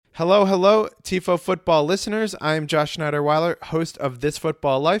Hello, hello, Tifo football listeners. I am Josh Schneider-Weiler, host of This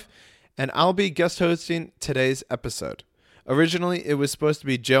Football Life, and I'll be guest hosting today's episode. Originally, it was supposed to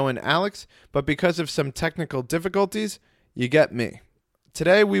be Joe and Alex, but because of some technical difficulties, you get me.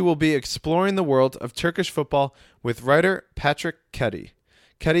 Today, we will be exploring the world of Turkish football with writer Patrick Ketty.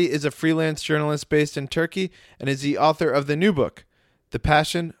 Ketty is a freelance journalist based in Turkey and is the author of the new book, The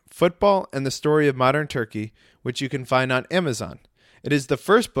Passion, Football, and the Story of Modern Turkey, which you can find on Amazon. It is the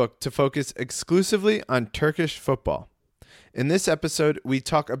first book to focus exclusively on Turkish football. In this episode, we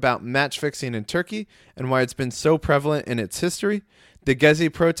talk about match fixing in Turkey and why it's been so prevalent in its history, the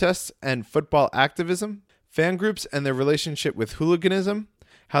Gezi protests and football activism, fan groups and their relationship with hooliganism,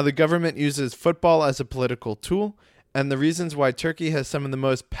 how the government uses football as a political tool, and the reasons why Turkey has some of the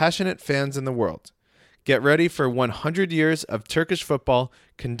most passionate fans in the world. Get ready for 100 years of Turkish football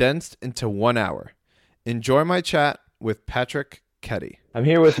condensed into 1 hour. Enjoy my chat with Patrick Ketty. I'm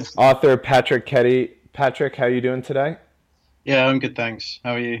here with author Patrick Ketty. Patrick, how are you doing today? Yeah, I'm good, thanks.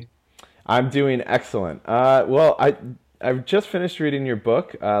 How are you? I'm doing excellent. I've just finished reading your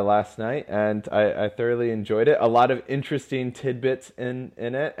book last night, and I thoroughly enjoyed it. A lot of interesting tidbits in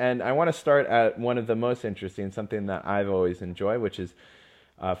it, and I want to start at one of the most interesting, something that I've always enjoyed, which is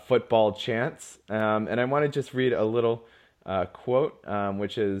football chants. And I want to just read a little quote,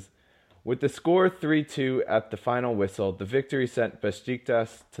 which is, "With the score 3-2 at the final whistle, the victory sent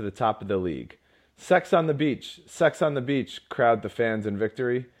Beşiktaş to the top of the league. Sex on the beach, crowd the fans in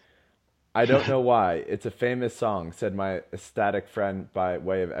victory. I don't know why. It's a famous song," said my ecstatic friend by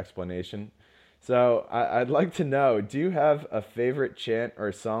way of explanation. So I'd like to know, do you have a favorite chant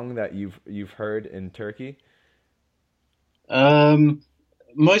or song that you've heard in Turkey?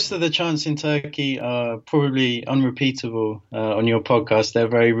 Most of the chants in Turkey are probably unrepeatable on your podcast. They're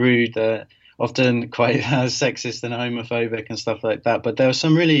very rude. They're often quite sexist and homophobic and stuff like that. But there are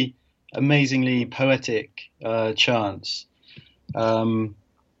some really amazingly poetic chants. It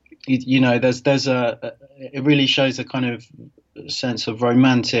really shows a kind of sense of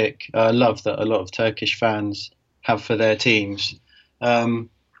romantic love that a lot of Turkish fans have for their teams. And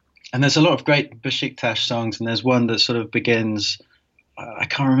there's a lot of great Beşiktaş songs, and there's one that sort of begins, I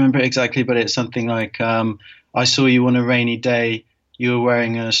can't remember it exactly, but it's something like, "I saw you on a rainy day, you were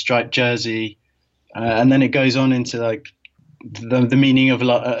wearing a striped jersey," and then it goes on into like the meaning of a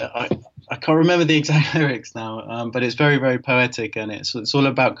lot. I can't remember the exact lyrics now, but it's very, very poetic, and it's all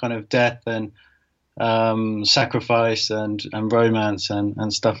about kind of death and sacrifice and romance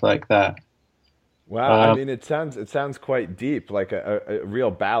and stuff like that. Wow, I mean, it sounds quite deep, like a real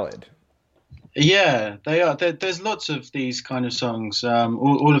ballad. Yeah, they are. There's lots of these kind of songs.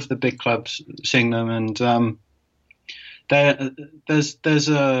 All of the big clubs sing them, and there's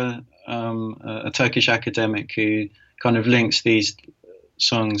a Turkish academic who kind of links these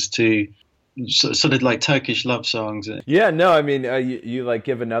songs to sort of like Turkish love songs. Yeah, no, I mean, you like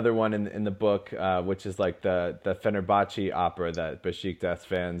give another one in the book, which is like the Fenerbahce opera that Beşiktaş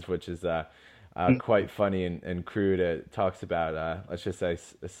fans, which is quite funny and crude. It talks about, let's just say,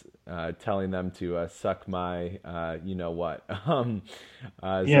 telling them to suck my, you know what. So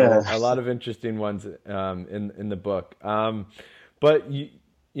a lot of interesting ones in the book. But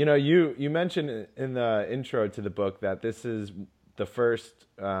you mentioned in the intro to the book that this is the first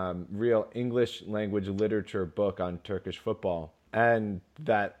real English language literature book on Turkish football, and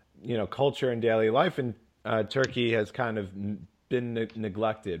that culture and daily life in Turkey has kind of been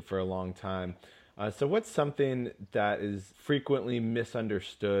neglected for a long time. So what's something that is frequently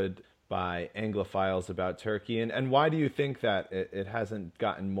misunderstood by Anglophiles about Turkey, and why do you think that it hasn't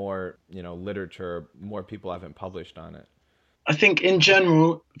gotten more literature, more people haven't published on it? I think in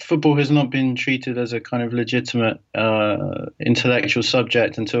general, football has not been treated as a kind of legitimate intellectual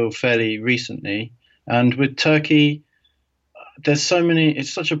subject until fairly recently. And with Turkey,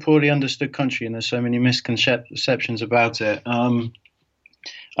 it's such a poorly understood country, and there's so many misconceptions about it. I'm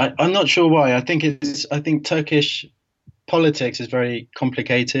not sure why. I think Turkish politics is very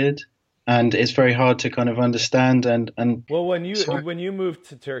complicated, and it's very hard to kind of understand. And well, when you moved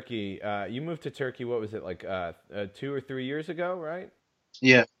to Turkey, what was it, like 2 or 3 years ago, right?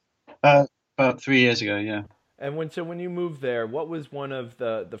 Yeah, about 3 years ago. Yeah. And when you moved there, what was one of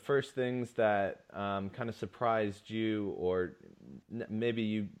the first things that kind of surprised you, or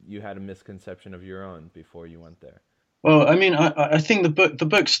maybe you had a misconception of your own before you went there? Well, I mean, I think the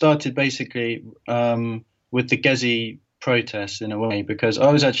book started basically with the Gezi protests in a way, because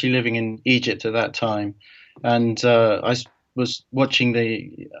I was actually living in Egypt at that time, and I was watching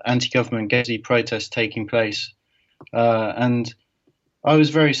the anti-government Gezi protests taking place, and I was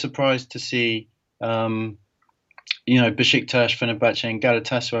very surprised to see Besiktas, Fenerbahce, and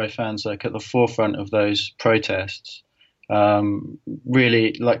Galatasaray fans like at the forefront of those protests,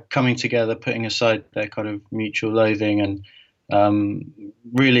 really like coming together, putting aside their kind of mutual loathing, and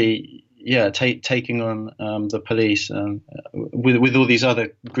really, taking on the police with all these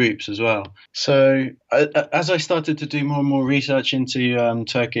other groups as well. So as I started to do more and more research into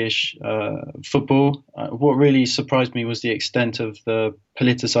Turkish football, what really surprised me was the extent of the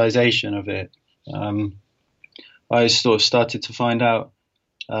politicization of it. I sort of started to find out,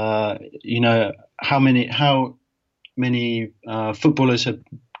 how many footballers had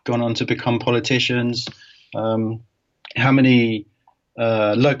gone on to become politicians, how many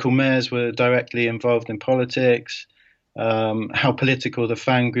local mayors were directly involved in politics, how political the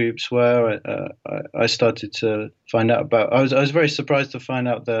fan groups were. I started to find out about. I was very surprised to find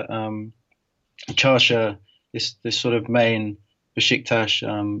out that Çarşı, this sort of main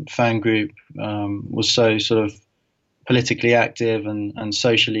Besiktas fan group, was so sort of politically active and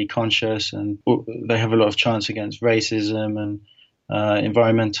socially conscious, and they have a lot of chants against racism and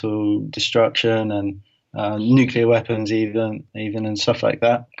environmental destruction and nuclear weapons even and stuff like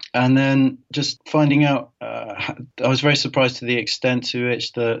that. And then just finding out, I was very surprised to the extent to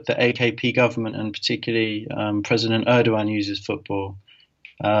which the AKP government, and particularly President Erdogan, uses football.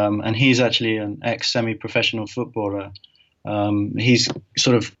 And he's actually an ex-semi-professional footballer. He's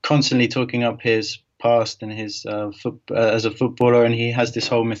sort of constantly talking up his past and his as a footballer, and he has this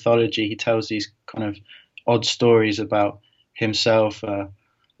whole mythology. He tells these kind of odd stories about himself,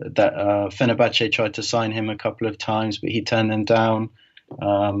 that Fenerbahce tried to sign him a couple of times, but he turned them down,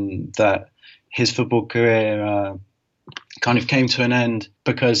 that his football career kind of came to an end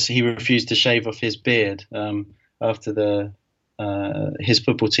because he refused to shave off his beard after his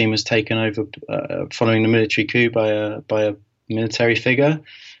football team was taken over following the military coup by a military figure.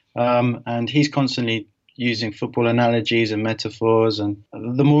 And he's constantly using football analogies and metaphors. And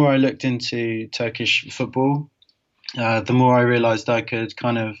the more I looked into Turkish football, the more I realized I could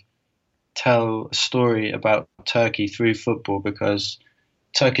kind of tell a story about Turkey through football, because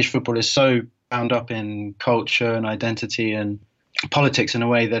Turkish football is so bound up in culture and identity and politics in a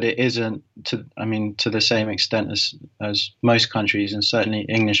way that it isn't to the same extent as most countries, and certainly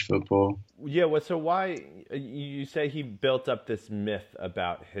English football. Yeah, well, so why you say he built up this myth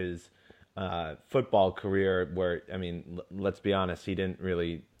about his football career, where, I mean, let's be honest, he didn't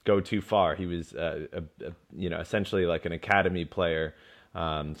really go too far. He was essentially like an academy player,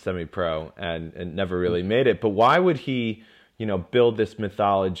 semi-pro, and never really made it. But why would he build this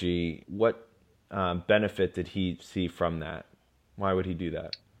mythology? What benefit did he see from that? Why would he do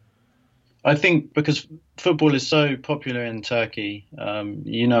that? I think because football is so popular in Turkey.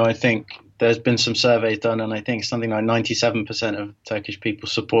 I think there's been some surveys done, and I think something like 97% of Turkish people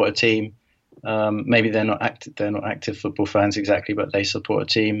support a team. Maybe they're not active football fans exactly, but they support a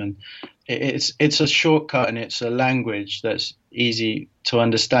team, and it's a shortcut, and it's a language that's easy to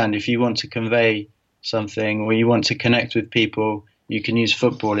understand. If you want to convey something or you want to connect with people, you can use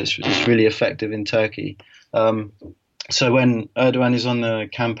football. It's really effective in Turkey. So when Erdogan is on the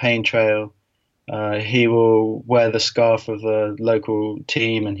campaign trail, he will wear the scarf of the local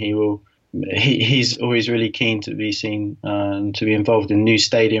team, and he's always really keen to be seen to be involved in new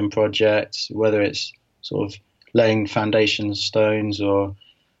stadium projects, whether it's sort of laying foundation stones or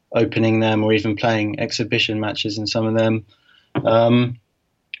opening them, or even playing exhibition matches in some of them.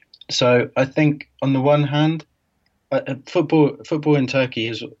 So I think on the one hand, football in Turkey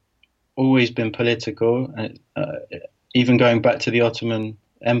has always been political, even going back to the Ottoman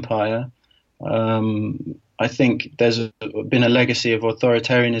Empire. I think there's been a legacy of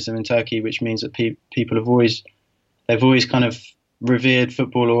authoritarianism in Turkey, which means that people have always kind of revered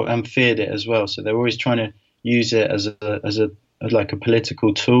football and feared it as well. So they're always trying to use it as a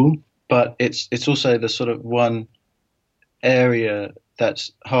political tool. But it's also the sort of one area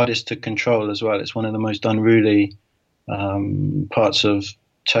that's hardest to control as well. It's one of the most unruly parts of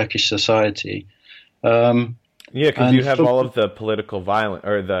Turkish society. Yeah, because you have all of the political violence,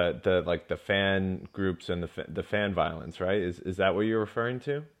 or the fan groups and the fan violence, right? Is that what you're referring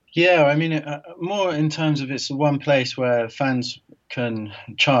to? Yeah, I mean, more in terms of it's one place where fans can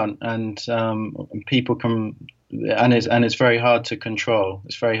chant and people can, and it's very hard to control.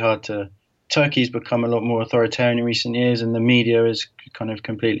 It's very hard to. Turkey's become a lot more authoritarian in recent years, and the media is kind of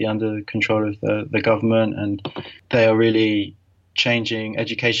completely under the control of the government, and they are really changing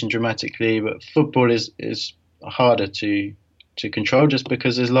education dramatically. But football is harder to control, just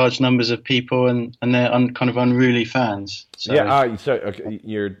because there's large numbers of people and they're kind of unruly fans. So. Yeah, so okay,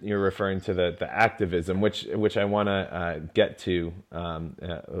 you're referring to the activism, which I want to get to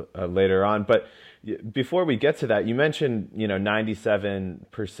later on. But Before we get to that, you mentioned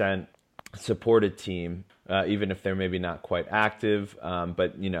 97% supported team, even if they're maybe not quite active.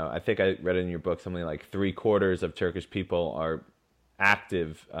 But I think I read in your book something like 3/4 of Turkish people are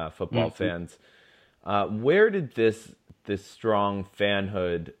active football fans. Where did this strong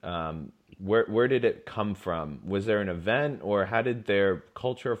fanhood? Where did it come from? Was there an event, or how did their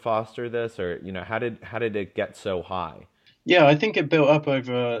culture foster this, or how did it get so high? Yeah, I think it built up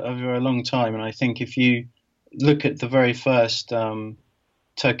over a long time, and I think if you look at the very first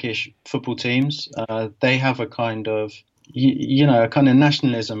Turkish football teams, they have a kind of a kind of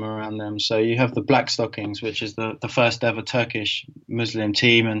nationalism around them. So you have the Black Stockings, which is the first ever Turkish Muslim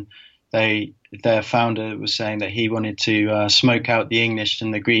team, and their founder was saying that he wanted to smoke out the English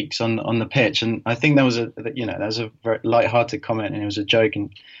and the Greeks on the pitch, and I think that was a very light-hearted comment, and it was a joke,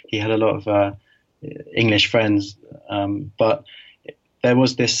 and he had a lot of English friends, but there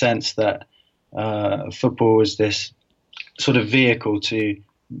was this sense that football was this sort of vehicle to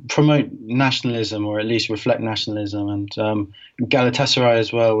promote nationalism, or at least reflect nationalism. And Galatasaray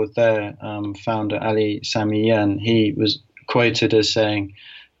as well, with their founder Ali Sami Yen, he was quoted as saying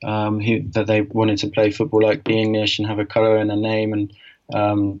that they wanted to play football like the English and have a colour and a name,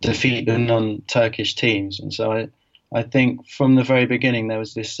 and defeat the non-Turkish teams. And so I think from the very beginning there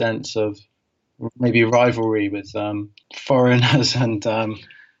was this sense of maybe rivalry with foreigners, and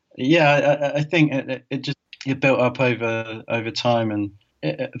I think it built up over time, and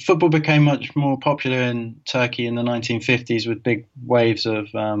football became much more popular in Turkey in the 1950s with big waves of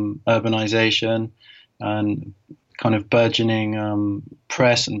urbanization and kind of burgeoning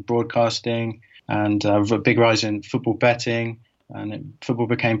press and broadcasting, and a big rise in football betting, and football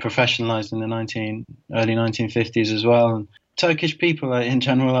became professionalized in the early 1950s as well. And Turkish people in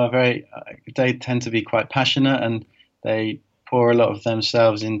general are they tend to be quite passionate, and they pour a lot of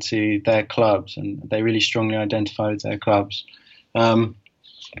themselves into their clubs, and they really strongly identify with their clubs. And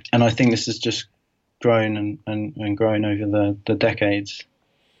I think this has just grown and grown over the decades.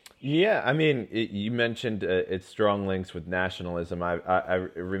 Yeah, I mean, you mentioned its strong links with nationalism. I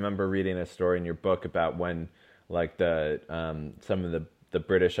remember reading a story in your book about when, like, some of the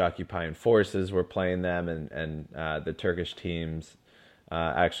British occupying forces were playing them, and the Turkish teams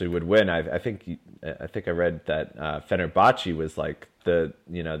actually would win. I think I read that Fenerbahce was like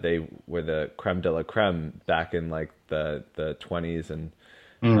they were the creme de la creme back in like the 20s and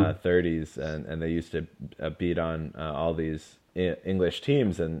 30s, and they used to beat on all these English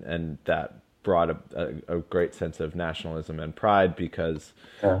teams, and that brought a great sense of nationalism and pride, because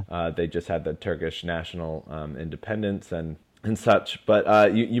they just had the Turkish national independence and such.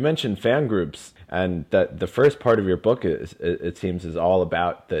 But you mentioned fan groups, and that the first part of your book it seems is all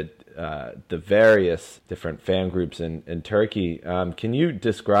about the various different fan groups in Turkey. Can you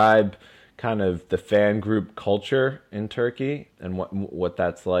describe kind of the fan group culture in Turkey and what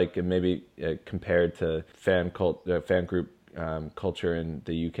that's like, and maybe compared to fan group culture in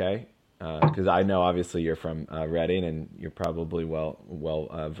the UK? Because I know obviously you're from Reading, and you're probably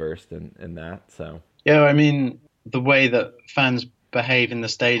well versed in that. So yeah, I mean, the way that fans behave in the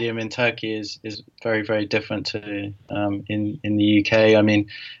stadium in Turkey is very, very different to in the UK. I mean,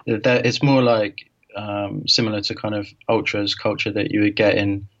 it's more like similar to kind of ultras culture that you would get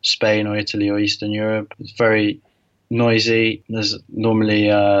in Spain or Italy or Eastern Europe. It's very noisy. There's normally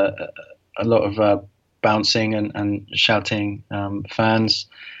a lot of bouncing and shouting fans.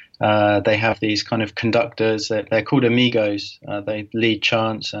 They have these kind of conductors. They're called amigos. They lead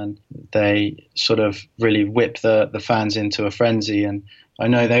chants, and they sort of really whip the fans into a frenzy. And I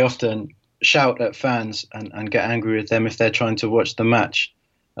know they often shout at fans and get angry with them if they're trying to watch the match,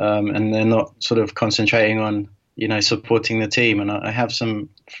 and they're not sort of concentrating on supporting the team. And I have some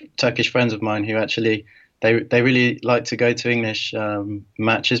Turkish friends of mine who actually they really like to go to English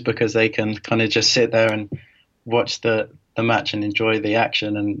matches, because they can kind of just sit there and watch the match and enjoy the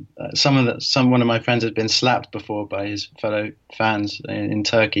action. And one of my friends has been slapped before by his fellow fans in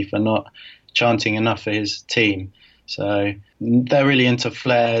Turkey for not chanting enough for his team. So they're really into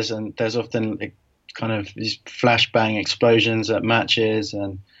flares, and there's often kind of these flashbang explosions at matches,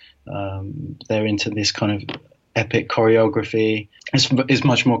 and they're into this kind of epic choreography. It's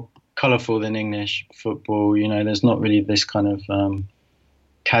much more colourful than English football. There's not really this kind of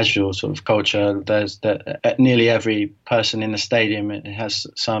casual sort of culture. There's that nearly every person in the stadium has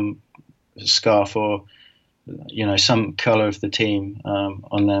some scarf or some colour of the team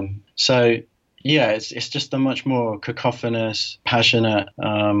on them. So yeah, it's just a much more cacophonous, passionate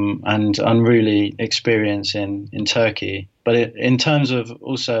and unruly experience in Turkey. But in terms of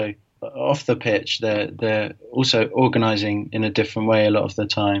also off the pitch, they're also organising in a different way a lot of the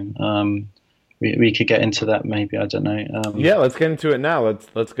time. we could get into that maybe. I don't know. Yeah, let's get into it now.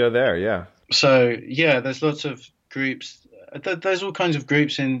 Let's go there. Yeah. So yeah, there's lots of groups. There's all kinds of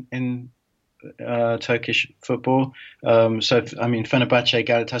groups in Turkish football. I mean, Fenerbahce,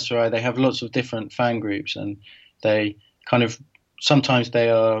 Galatasaray, they have lots of different fan groups, and they kind of sometimes they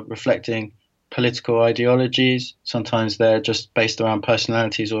are reflecting political ideologies. Sometimes they're just based around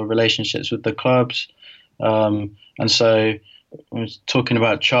personalities or relationships with the clubs. And so I was talking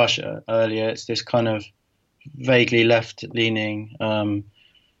about Çarşı earlier. It's this kind of vaguely left-leaning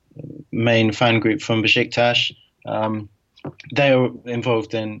main fan group from Beşiktaş. They are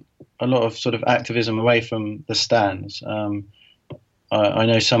involved in a lot of sort of activism away from the stands. I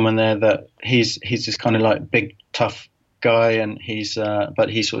know someone there that he's this kind of like big tough guy, and but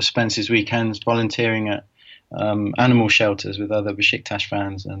he sort of spends his weekends volunteering at animal shelters with other Beşiktaş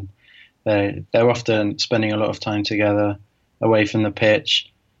fans, and they're often spending a lot of time together away from the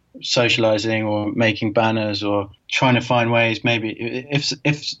pitch, socializing or making banners or trying to find ways. Maybe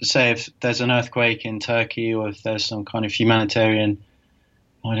if there's an earthquake in Turkey, or if there's some kind of humanitarian,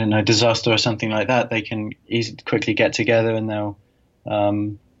 I don't know, disaster or something like that, they can quickly get together and they'll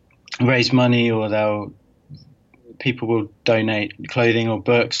raise money, or people will donate clothing or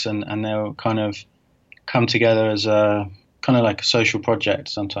books, and they'll kind of come together as a kind of like a social project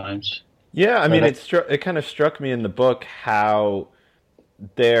sometimes. Yeah, I mean, it kind of struck me in the book how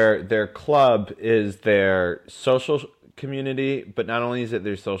their club is their social community, but not only is it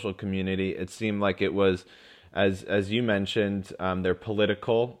their social community, it seemed like it was, as you mentioned, their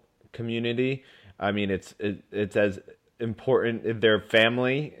political community. I mean, it's as important. Their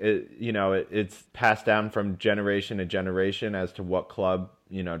family, it's passed down from generation to generation as to what club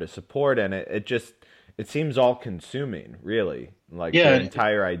to support, and it seems all consuming, really. Like their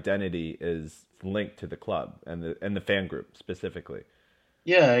entire identity is linked to the club and the fan group specifically.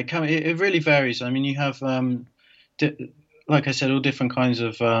 Yeah, it really varies. I mean, you have, like I said, all different kinds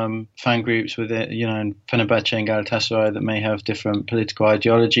of fan groups with it, and Fenerbahce and Galatasaray that may have different political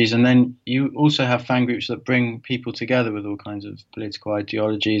ideologies. And then you also have fan groups that bring people together with all kinds of political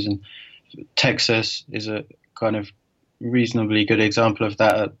ideologies. And Texas is a kind of reasonably good example of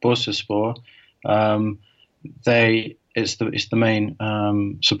that at Bursaspor. It's the main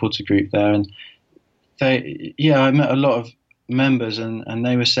supporter group there. And I met a lot of members, and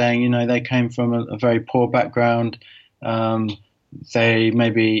they were saying, they came from a very poor background. They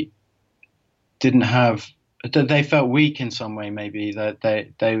maybe didn't have, they felt weak in some way, maybe that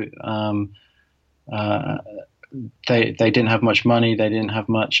they didn't have much money, they didn't have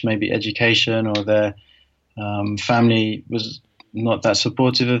much maybe education, or their family was not that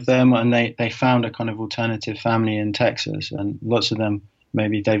supportive of them, and they found a kind of alternative family in Texas. And lots of them,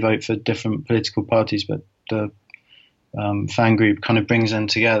 maybe they vote for different political parties, but the fan group kind of brings them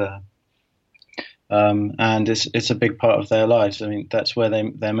together, and it's a big part of their lives. I mean, that's where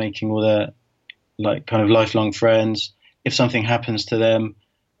they're making all their like kind of lifelong friends. If something happens to them,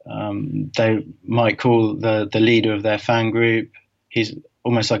 they might call the leader of their fan group. He's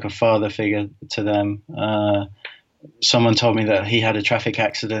almost like a father figure to them. Someone told me that he had a traffic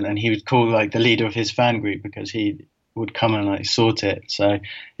accident, and he would call like the leader of his fan group because he would come and like sort it. So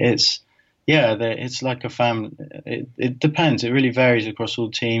it's like a family. It depends. It really varies across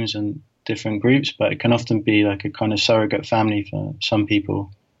all teams and different groups, but it can often be like a kind of surrogate family for some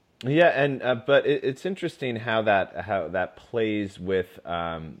people. Yeah, and but it's interesting how that plays with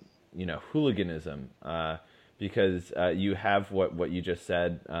hooliganism, because you have what you just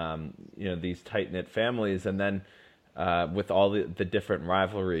said, these tight knit families, and then with all the different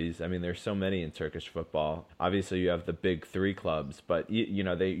rivalries. I mean, there's so many in Turkish football. Obviously, you have the big three clubs, but you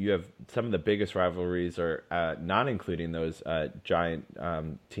have some of the biggest rivalries, are not including those giant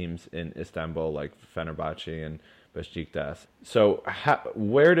teams in Istanbul like Fenerbahce and Beşiktaş. So,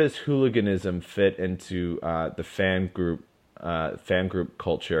 where does hooliganism fit into the fan group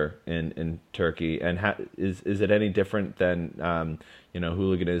culture in Turkey, and is it any different than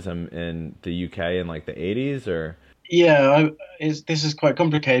hooliganism in the UK in like the 80s or? Yeah, this is quite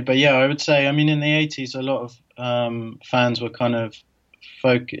complicated, but yeah, I would say, I mean, in the 80s, a lot of fans were kind of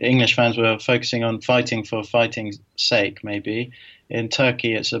English fans were focusing on fighting for fighting's sake, maybe. In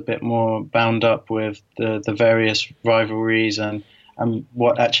Turkey, it's a bit more bound up with the various rivalries and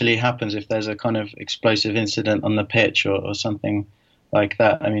what actually happens if there's a kind of explosive incident on the pitch or something like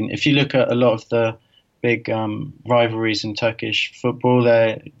that. I mean, if you look at a lot of the big rivalries in Turkish football,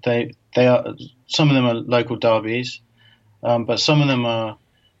 they are, some of them are local derbies, but some of them are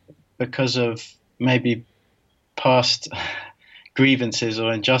because of maybe past grievances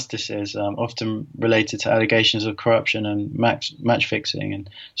or injustices, often related to allegations of corruption and match fixing. And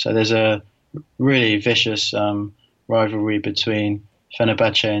so there's a really vicious rivalry between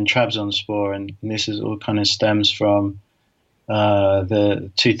Fenerbahce and Trabzonspor, and this is all kind of stems from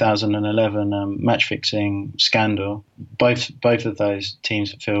the 2011 match fixing scandal. Both of those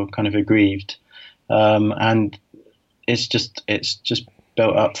teams feel kind of aggrieved, and it's just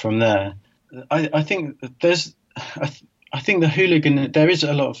built up from there. I think there's I think the hooligan there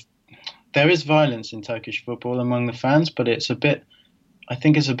is violence in Turkish football among the fans, but I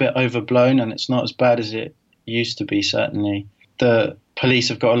think it's a bit overblown, and it's not as bad as it used to be. Certainly, the police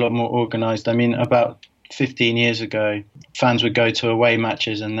have got a lot more organised. I mean, about 15 years ago, fans would go to away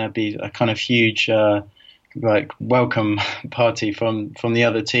matches, and there'd be a kind of huge like welcome party from the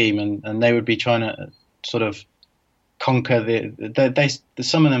other team, and they would be trying to sort of conquer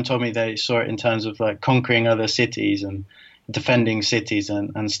some of them told me they saw it in terms of like conquering other cities and defending cities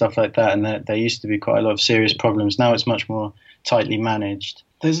and stuff like that, and there used to be quite a lot of serious problems. Now it's much more tightly managed.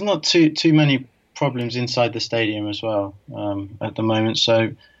 There's not too many problems inside the stadium as well at the moment,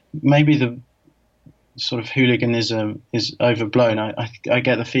 so maybe the sort of hooliganism is overblown. I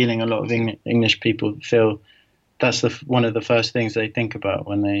get the feeling a lot of English people feel that's one of the first things they think about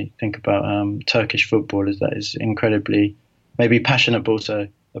when they think about Turkish football, is that it's incredibly maybe passionate but also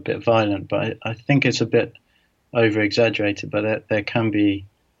a bit violent. But I think it's a bit over exaggerated, but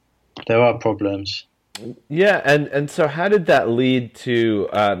there are problems. Yeah, and so how did that lead to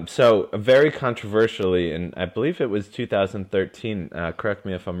so very controversially, and I believe it was 2013, correct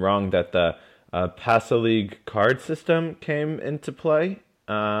me if I'm wrong, that the Pasa League card system came into play?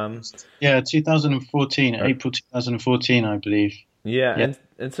 Yeah, 2014, April 2014, I believe. Yeah.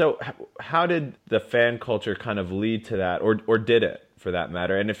 And so how did the fan culture kind of lead to that, or did it, for that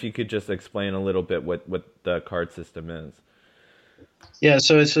matter? And if you could just explain a little bit what the card system is. Yeah,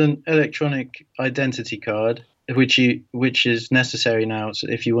 so it's an electronic identity card, which is necessary now. So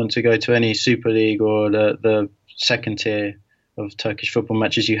if you want to go to any Super League or the second tier of Turkish football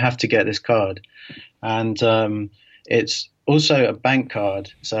matches, you have to get this card. And it's also a bank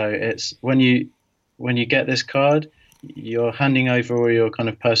card. So it's when you get this card, you're handing over all your kind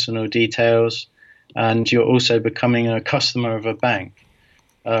of personal details, and you're also becoming a customer of a bank,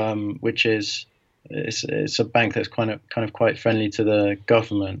 which is it's a bank that's kind of quite friendly to the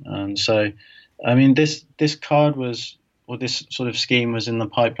government. And so, I mean, this card this sort of scheme was in the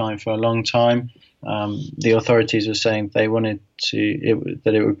pipeline for a long time. The authorities were saying they wanted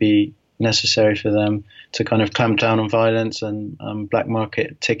that it would be necessary for them to kind of clamp down on violence and black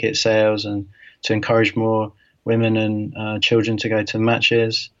market ticket sales, and to encourage more women and children to go to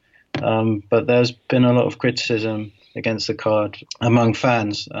matches. But there's been a lot of criticism against the card among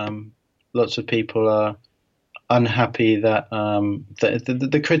fans. Lots of people are unhappy that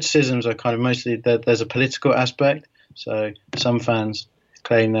the criticisms are kind of mostly that there's a political aspect. So some fans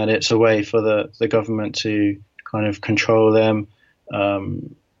claim that it's a way for the government to kind of control them.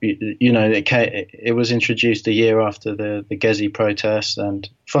 It was introduced a year after the Gezi protests, and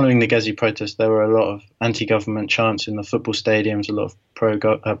following the Gezi protests, there were a lot of anti-government chants in the football stadiums, a lot of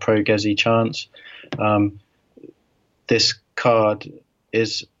pro-Gezi chants. This card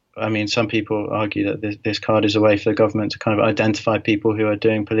is, I mean, some people argue that this card is a way for the government to kind of identify people who are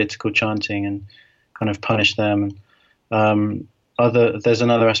doing political chanting and kind of punish them. There's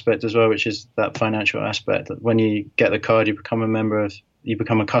another aspect as well, which is that financial aspect. That when you get the card, you become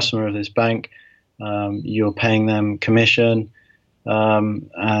a customer of this bank. You're paying them commission,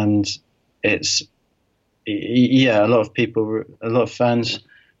 and it's a lot of fans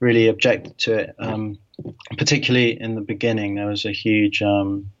really object to it. Particularly in the beginning, there was a huge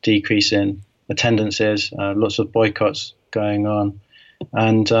decrease in attendances, lots of boycotts going on,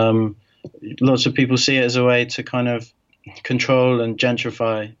 and lots of people see it as a way to kind of control and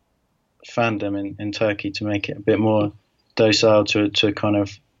gentrify fandom in Turkey, to make it a bit more docile, to kind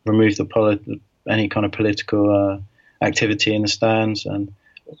of remove any kind of political activity in the stands. And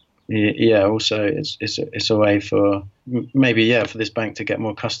also it's a way for for this bank to get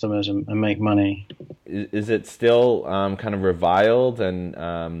more customers and make money. Is it still kind of reviled, and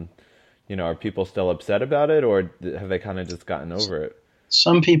are people still upset about it, or have they kind of just gotten over it?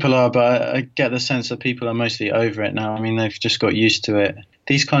 Some people are, but I get the sense that people are mostly over it now. I mean, they've just got used to it.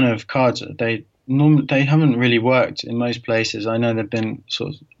 These kind of cards, they haven't really worked in most places. I know there've been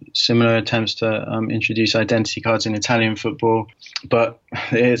sort of similar attempts to introduce identity cards in Italian football, but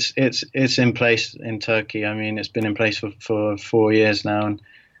it's in place in Turkey. I mean, it's been in place for 4 years now, and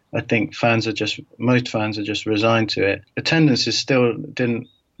I think most fans are just resigned to it. Attendances still didn't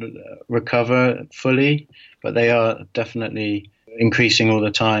recover fully, but they are definitely increasing all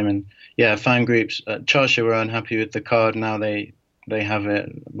the time. And fan groups at Chelsea were unhappy with the card. Now they they have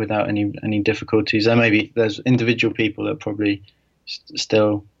it without any difficulties. There's individual people that probably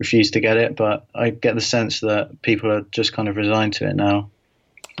still refuse to get it, but I get the sense that people are just kind of resigned to it now.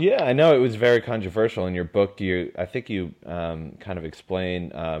 Yeah, I know it was very controversial in your book. I think you kind of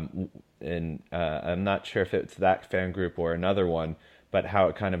explain I'm not sure if it's that fan group or another one, but how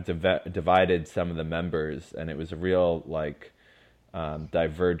it kind of divided some of the members, and it was a real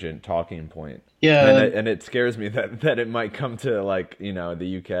divergent talking point. Yeah, and it scares me that it might come to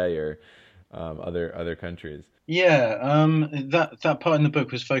the UK or other countries. Yeah, that part in the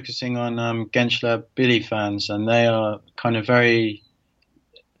book was focusing on Gençler Birliği fans, and they are kind of very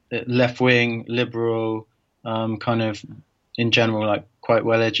left-wing, liberal, kind of in general, like quite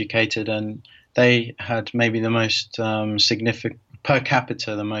well educated, and they had maybe the most significant per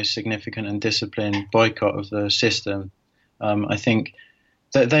capita, the most significant and disciplined boycott of the system. I think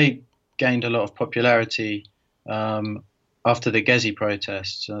that they gained a lot of popularity after the Gezi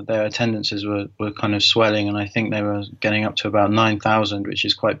protests. Their attendances were kind of swelling, and I think they were getting up to about 9,000, which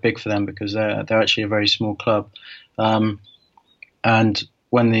is quite big for them because they're actually a very small club. And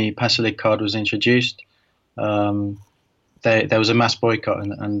when the Pasalik card was introduced, there was a mass boycott,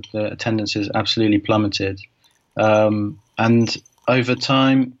 and the attendances absolutely plummeted. And over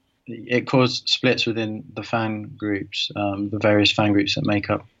time, it caused splits within the fan groups, the various fan groups that make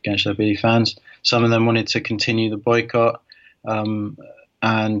up Gençler Birliği fans. Some of them wanted to continue the boycott, and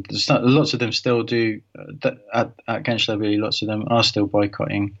lots of them still do. At Gençler Birliği, lots of them are still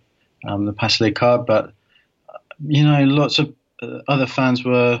boycotting the Pasalik card, but lots of other fans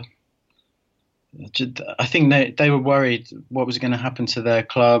were. I think they were worried what was going to happen to their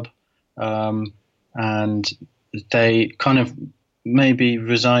club, and they kind of maybe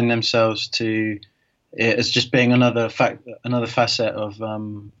resign themselves to it as just being another facet of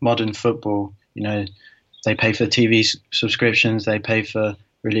modern football. They pay for TV subscriptions, they pay for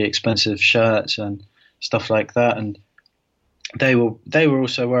really expensive shirts and stuff like that, and they were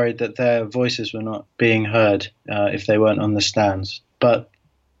also worried that their voices were not being heard if they weren't on the stands. But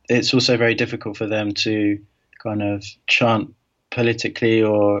it's also very difficult for them to kind of chant politically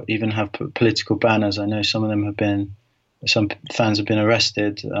or even have political banners. I know some fans have been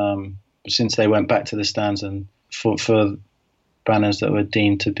arrested since they went back to the stands and fought for banners that were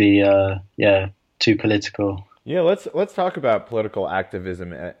deemed to be too political. Yeah, let's talk about political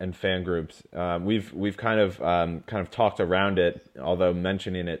activism and fan groups. We've kind of talked around it, although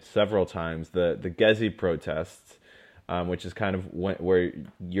mentioning it several times. The Gezi protests, which is kind of where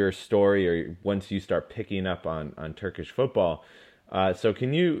your story, or once you start picking up on Turkish football. So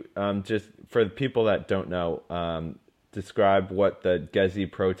can you just, for the people that don't know, describe what the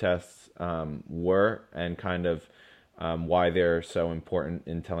Gezi protests were and kind of why they're so important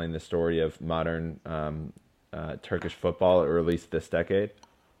in telling the story of modern Turkish football, or at least this decade?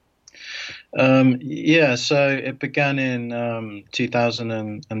 So it began in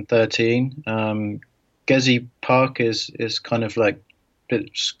 2013. Gezi Park is kind of like a bit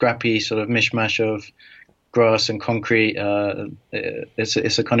scrappy, sort of mishmash of grass and concrete.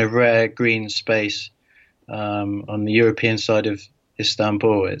 It's a kind of rare green space on the European side of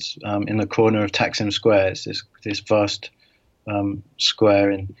Istanbul. It's in the corner of Taksim Square. It's this vast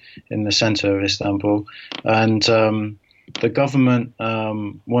square in the center of Istanbul, and the government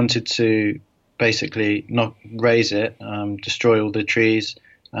wanted to basically not raise it, destroy all the trees,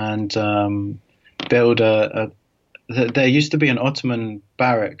 and build there used to be an Ottoman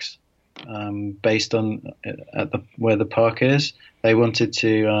barracks based on where the park is. They wanted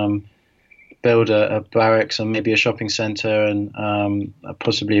to build a barracks and maybe a shopping center and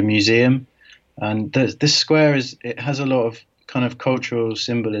possibly a museum. And this square has a lot of kind of cultural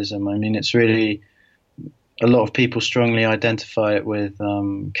symbolism. I mean, it's really, a lot of people strongly identify it with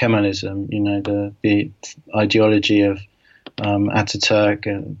Kemalism, the ideology of Ataturk,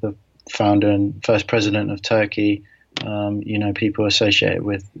 the founder and first president of Turkey. People associate it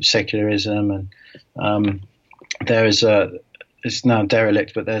with secularism, and there is it's now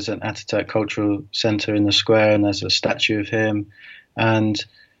derelict, but there's an Ataturk cultural center in the square, and there's a statue of him. And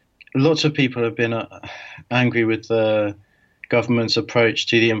lots of people have been angry with the government's approach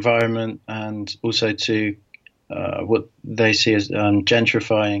to the environment, and also to what they see as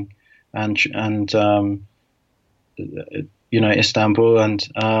gentrifying and Istanbul.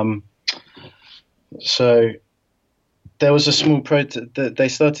 And so there was a small protest. They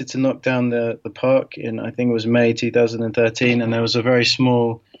started to knock down the park in, I think it was May 2013, and there was a very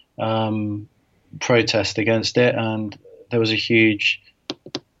small protest against it, and there was a huge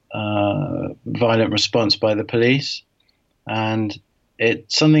violent response by the police, and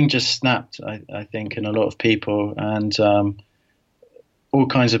something just snapped, I think, in a lot of people, and all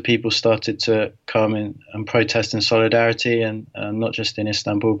kinds of people started to come in and protest in solidarity, and not just in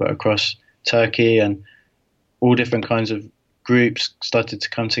Istanbul but across Turkey, and all different kinds of groups started to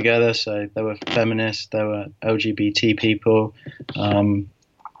come together. So there were feminists, there were LGBT people,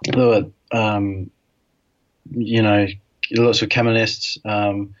 there were lots of Kemalists,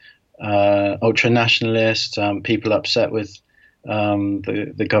 ultra nationalists, people upset with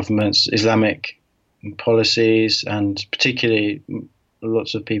the government's Islamic policies, and particularly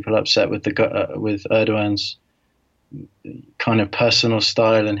lots of people upset with with Erdogan's kind of personal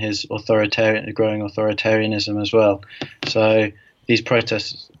style and his growing authoritarianism as well. So these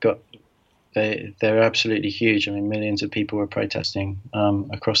protests they're absolutely huge. I mean, millions of people were protesting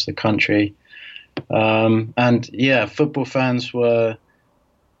across the country, and yeah, football fans were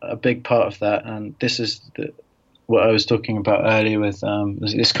a big part of that. And this is what I was talking about earlier with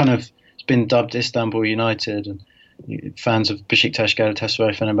this kind of, it's been dubbed Istanbul United, and fans of Besiktas,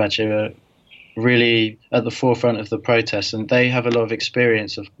 Galatasaray, Fenerbahce were really at the forefront of the protests, and they have a lot of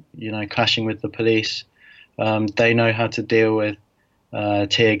experience of clashing with the police. They know how to deal with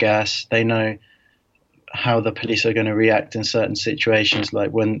tear gas. They know how the police are going to react in certain situations,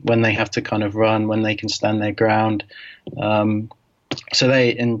 like when they have to kind of run, when they can stand their ground. So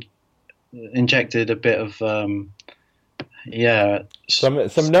they injected a bit of some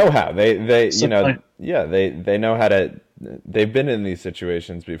know-how. They know how to. They've been in these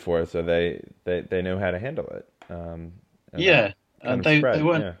situations before, so they know how to handle it. They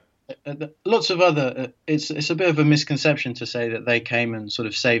weren't. Yeah. Lots of other. It's a bit of a misconception to say that they came and sort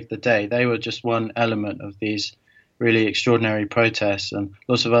of saved the day. They were just one element of these really extraordinary protests, and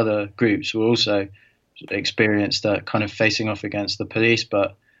lots of other groups were also experienced kind of facing off against the police.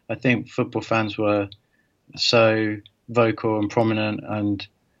 But I think football fans were so vocal and prominent, and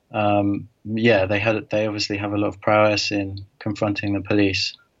they obviously have a lot of prowess in confronting the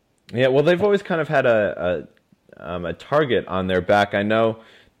police. Yeah, well, they've always kind of had a target on their back. I know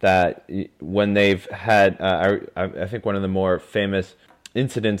that when they've had, I think one of the more famous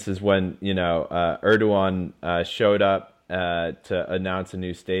incidents is when Erdogan showed up to announce a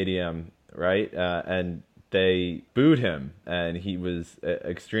new stadium, right? And they booed him, and he was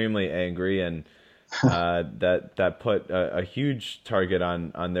extremely angry, and that put a huge target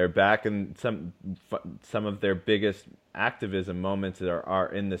on their back, and some of their biggest activism moments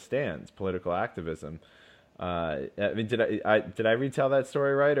are in the stands, political activism. I mean, did I retell that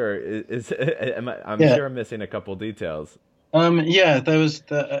story right, or I'm sure I'm missing a couple details. There was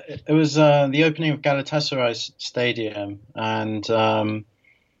it was the opening of Galatasaray Stadium, and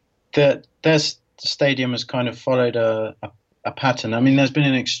their stadium has kind of followed a pattern. I mean, there's been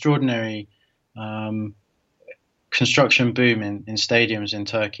an extraordinary construction boom in stadiums in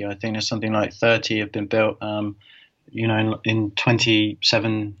Turkey. I think there's something like 30 have been built, in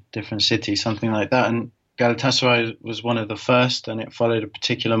 27 different cities, something like that. And Galatasaray was one of the first, and it followed a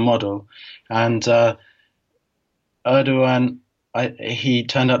particular model. And Erdogan, he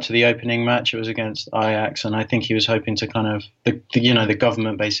turned up to the opening match. It was against Ajax, and I think he was hoping to kind of the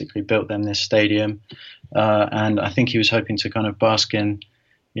government basically built them this stadium, and I think he was hoping to kind of bask in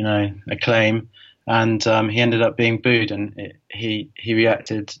acclaim, and he ended up being booed, and he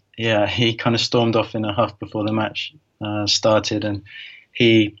reacted. Yeah, he kind of stormed off in a huff before the match started, and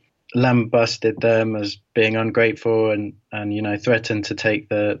he lambasted them as being ungrateful, and threatened to take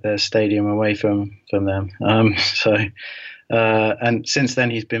their stadium away from them. And since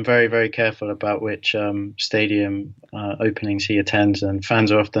then, he's been very, very careful about which stadium openings he attends, and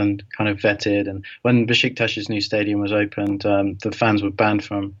fans are often kind of vetted. And when Besiktas's new stadium was opened, the fans were banned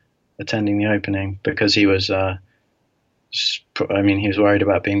from attending the opening because he was, he was worried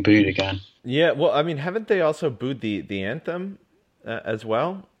about being booed again. Yeah, well, I mean, haven't they also booed the anthem as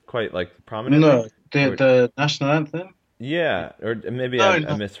well? Quite like prominently? No, the national anthem? Yeah, or maybe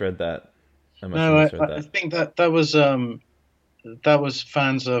I misread that. I think that was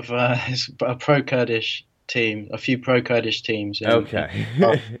fans of a pro-Kurdish team, a few pro-Kurdish teams. Okay.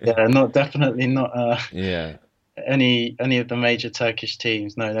 Definitely not any of the major Turkish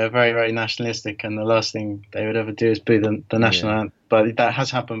teams. No, they're very, very nationalistic, and the last thing they would ever do is boo the national anthem. But that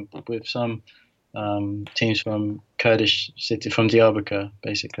has happened with some teams from Kurdish city, from Diyarbakir,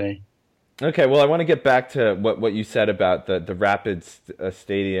 basically. Okay, well, I want to get back to what you said about the Rapid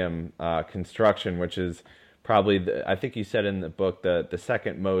Stadium construction, which is probably, I think you said in the book, the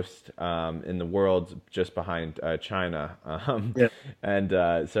second most in the world, just behind China.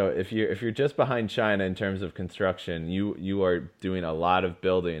 And so if you're just behind China in terms of construction, you are doing a lot of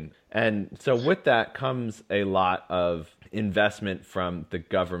building. And so with that comes a lot of investment from the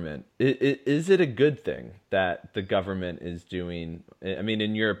government. Is it a good thing that the government is doing? I mean,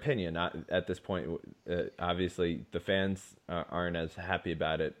 in your opinion, at this point, obviously the fans aren't as happy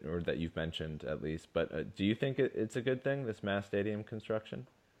about it, or that you've mentioned at least. But do you think it's a good thing, this mass stadium construction?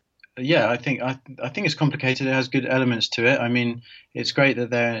 Yeah, I think it's complicated. It has good elements to it. I mean, it's great that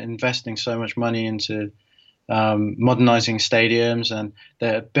they're investing so much money into modernizing stadiums, and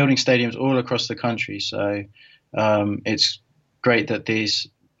they're building stadiums all across the country. So it's great that these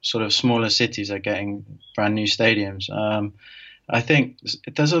sort of smaller cities are getting brand new stadiums. I think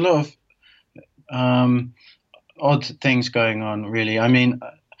there's a lot of odd things going on, really. I mean,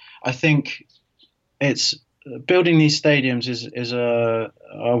 I think it's building these stadiums is a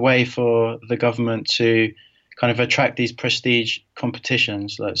way for the government to kind of attract these prestige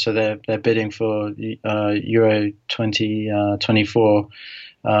competitions. Like, so they're bidding for Euro 2024,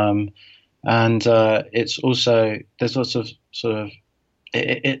 and it's also, there's lots of sort of,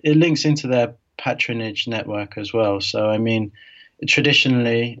 it links into their patronage network as well. So I mean,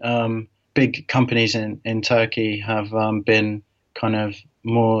 traditionally, big companies in Turkey have been kind of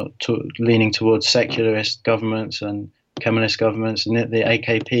more leaning towards secularist governments and Kemalist governments, and the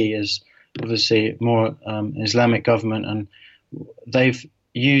AKP is obviously more Islamic government, and they've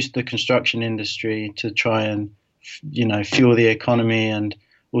used the construction industry to try and fuel the economy, and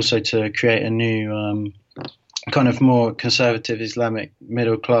also to create a new kind of more conservative Islamic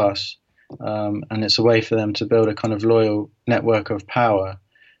middle class, and it's a way for them to build a kind of loyal network of power.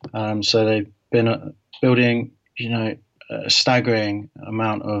 So they've been building, a staggering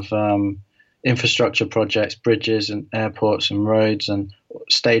amount of infrastructure projects, bridges and airports and roads, and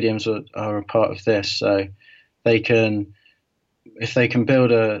stadiums are a part of this. So if they can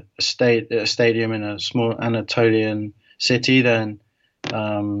build a stadium in a small Anatolian city, then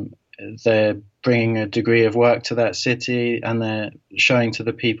they're bringing a degree of work to that city, and they're showing to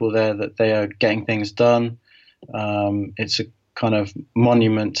the people there that they are getting things done. It's a kind of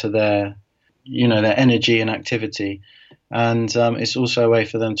monument to their energy and activity. And it's also a way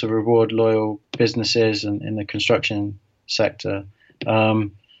for them to reward loyal businesses in the construction sector.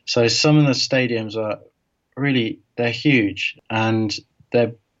 So some of the stadiums they're huge, and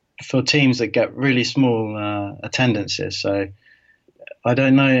they're for teams that get really small attendances. So I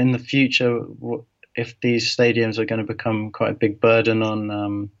don't know in the future if these stadiums are going to become quite a big burden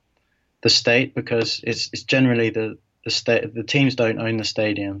on the state, because it's generally the state. The teams don't own the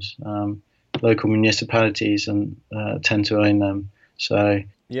stadiums. Local municipalities and tend to own them. So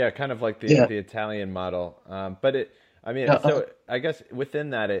yeah, kind of like the Italian model. So I guess within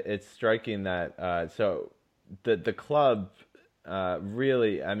that, it's striking that so the club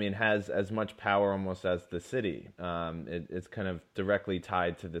really, I mean, has as much power almost as the city. It's kind of directly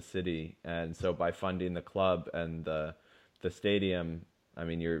tied to the city, and so by funding the club and the stadium, I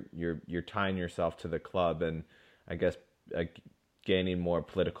mean, you're tying yourself to the club, and I guess gaining more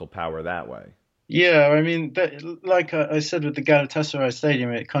political power that way. Yeah, I mean, like I said with the Galatasaray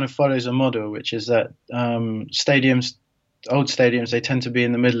Stadium, it kind of follows a model, which is that old stadiums, they tend to be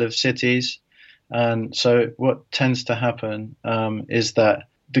in the middle of cities. And so what tends to happen is that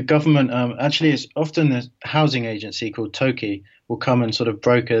the government, actually it's often the housing agency called TOKI, will come and sort of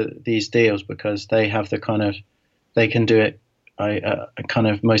broker these deals, because they have they can do it kind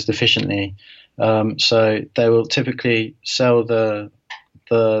of most efficiently. So they will typically sell the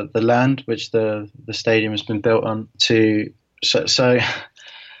land which the stadium has been built on to. So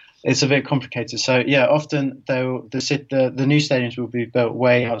it's a bit complicated. So yeah, often the new stadiums will be built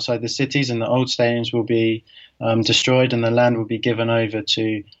way outside the cities, and the old stadiums will be destroyed, and the land will be given over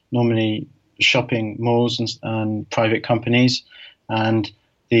to normally shopping malls and private companies, and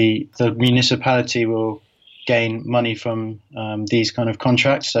the municipality will gain money from these kind of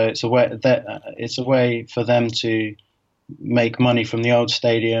contracts. So it's a way for them to make money from the old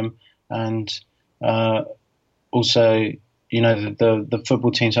stadium, and also the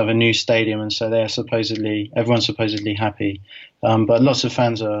football teams have a new stadium, and so everyone's supposedly happy, but lots of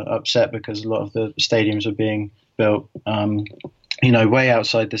fans are upset because a lot of the stadiums are being built way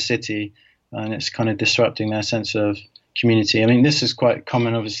outside the city, and it's kind of disrupting their sense of community. I mean, this is quite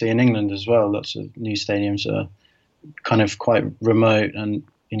common obviously in England as well. Lots of new stadiums are kind of quite remote and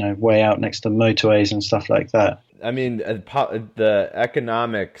way out next to motorways and stuff like that. I mean, the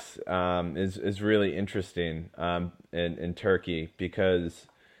economics is really interesting in Turkey, because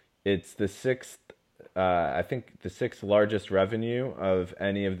it's the sixth largest revenue of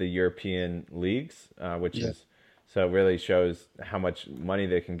any of the European leagues, which is So it really shows how much money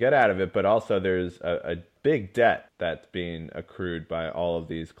they can get out of it. But also there's a big debt that's being accrued by all of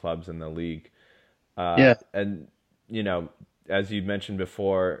these clubs in the league. Yeah. And, as you mentioned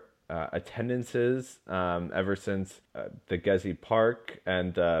before, attendances ever since the Gezi Park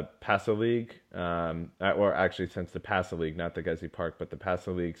and Paso League, or actually since the Paso League, not the Gezi Park, but the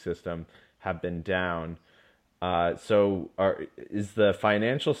Paso League system have been down. Is the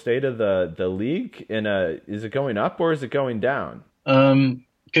financial state of the league is it going up or is it going down?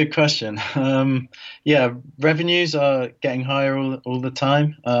 Good question. Yeah, revenues are getting higher all the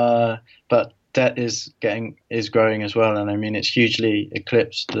time, but debt is growing as well, and I mean it's hugely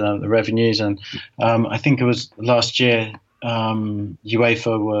eclipsed the revenues. And I think it was last year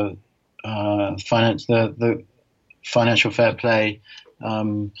UEFA were the financial fair play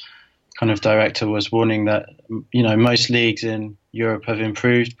kind of director was warning that most leagues in Europe have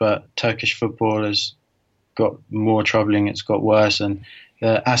improved, but Turkish football has got more troubling. It's got worse, and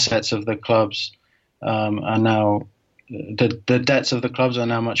the assets of the clubs are now the debts of the clubs are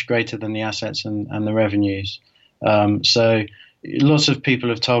now much greater than the assets and the revenues. So lots of people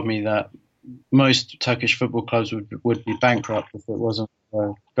have told me that most Turkish football clubs would be bankrupt if it wasn't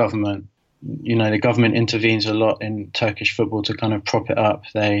for government. The government intervenes a lot in Turkish football to kind of prop it up.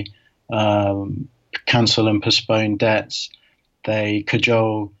 They cancel and postpone debts. They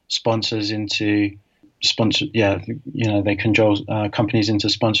cajole sponsors into they cajole companies into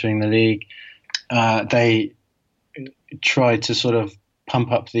sponsoring the league. They try to sort of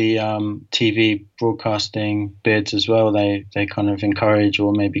pump up the TV broadcasting bids as well. They kind of encourage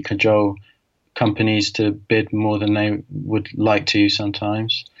or maybe cajole companies to bid more than they would like to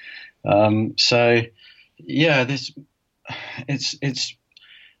sometimes. So yeah, it's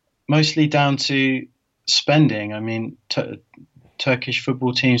mostly down to spending. I mean, Turkish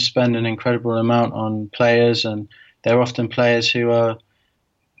football teams spend an incredible amount on players, and they're often players who are,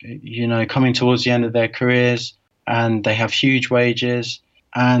 coming towards the end of their careers, and they have huge wages.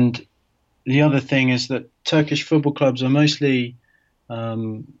 And the other thing is that Turkish football clubs are mostly,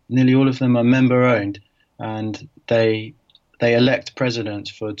 nearly all of them are member owned, and they elect presidents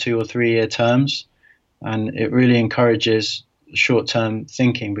for 2 or 3 year terms, and it really encourages short-term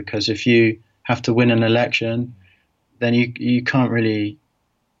thinking, because if you have to win an election, then you can't really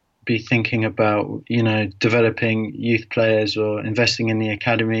be thinking about developing youth players or investing in the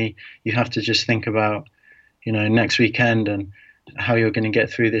academy. You have to just think about next weekend and how you're going to get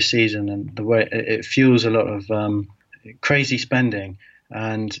through this season, and the way it fuels a lot of crazy spending.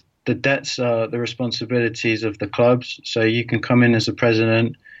 And the debts are the responsibilities of the clubs. So you can come in as a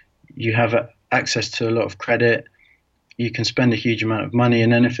president, you have access to a lot of credit, you can spend a huge amount of money,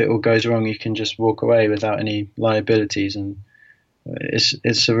 and then if it all goes wrong, you can just walk away without any liabilities. And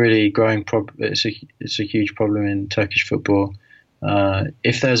it's a really growing problem. It's a huge problem in Turkish football.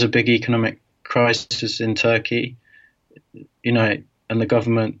 If there's a big economic crisis in Turkey, and the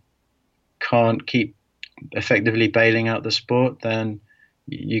government can't keep effectively bailing out the sport, then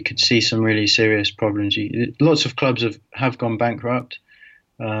you could see some really serious problems. Lots of clubs have gone bankrupt.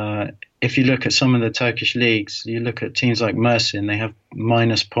 If you look at some of the Turkish leagues, you look at teams like Mersin, they have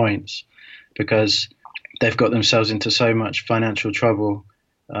minus points because they've got themselves into so much financial trouble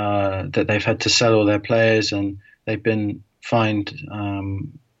that they've had to sell all their players, and they've been fined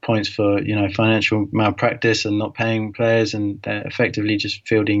points for financial malpractice and not paying players, and they're effectively just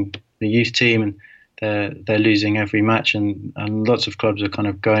fielding the youth team, and they're losing every match, and lots of clubs are kind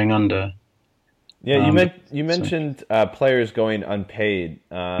of going under. Yeah, you mentioned players going unpaid,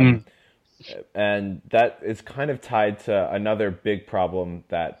 and that is kind of tied to another big problem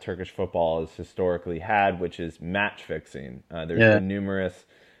that Turkish football has historically had, which is match fixing. There's been numerous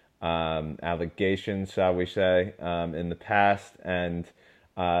allegations, shall we say, in the past, and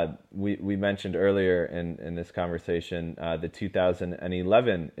we mentioned earlier in this conversation the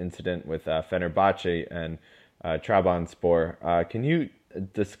 2011 incident with Fenerbahce and Trabzonspor. Can you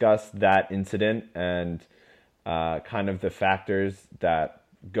discuss that incident and kind of the factors that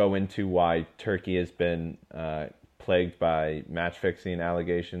go into why Turkey has been plagued by match fixing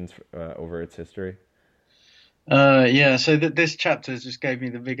allegations over its history? So this chapter just gave me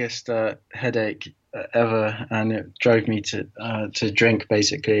the biggest headache ever, and it drove me to drink.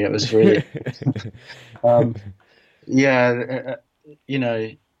 Basically, it was really,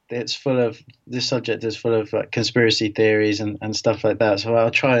 it's full of, this subject is full of conspiracy theories and stuff like that. So I'll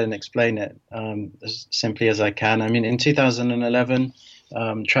try and explain it as simply as I can. I mean, in 2011,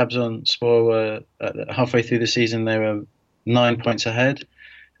 Trabzonspor were halfway through the season, they were 9 points ahead.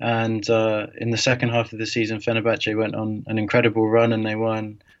 And in the second half of the season, Fenerbahce went on an incredible run, and they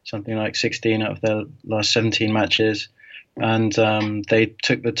won something like 16 out of their last 17 matches. And they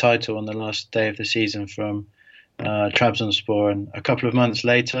took the title on the last day of the season from Trabzonspor. And a couple of months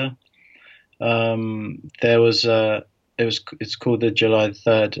later, there was it's called the July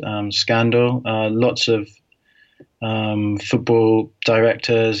 3rd scandal. Lots of football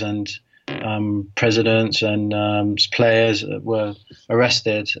directors and presidents and players were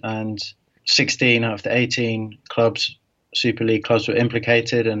arrested, and 16 out of the 18 clubs, Super League clubs, were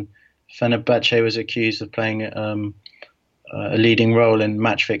implicated, and Fenerbahce was accused of playing a leading role in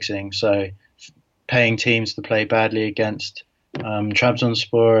match fixing, so paying teams to play badly against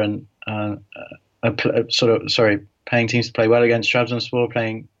Trabzonspor and paying teams to play well against Trabzonspor,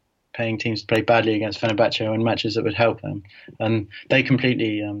 paying teams to play badly against Fenerbahce in matches that would help them. And they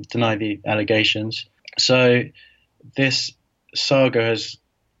completely deny the allegations. So this saga has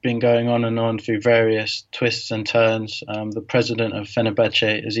been going on and on through various twists and turns. The president of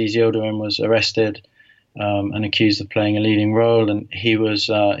Fenerbahce, Aziz Yildirim, was arrested and accused of playing a leading role. And he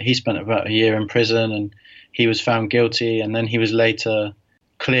spent about a year in prison, and he was found guilty. And then he was later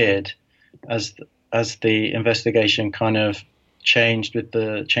cleared as the investigation kind of changed with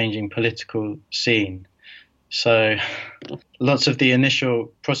the changing political scene. So lots of the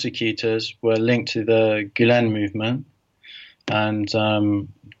initial prosecutors were linked to the Gulen movement, and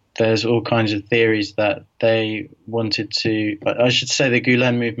there's all kinds of theories that they wanted to... I should say the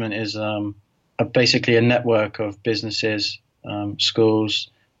Gulen movement is basically a network of businesses, schools,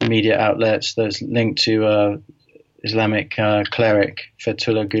 media outlets that's linked to Islamic cleric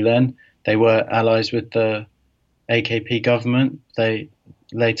Fethullah Gulen. They were allies with the AKP government. They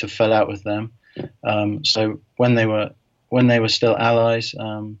later fell out with them. So when they were still allies,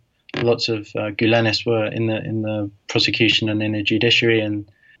 lots of Gulenists were in the prosecution and in the judiciary. And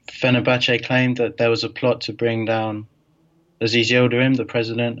Fenerbahce claimed that there was a plot to bring down Aziz Yildirim, the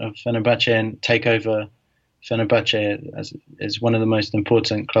president of Fenerbahce, and take over Fenerbahce as one of the most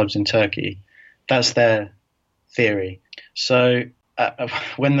important clubs in Turkey. That's their theory. So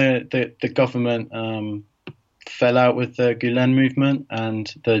when the government fell out with the Gulen movement,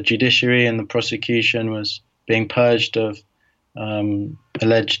 and the judiciary and the prosecution was being purged of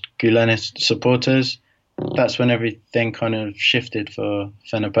alleged Gulenist supporters, that's when everything kind of shifted for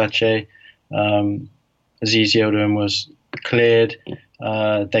Fenerbahce. Aziz Yildirim was cleared.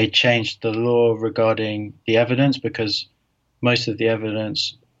 They changed the law regarding the evidence, because most of the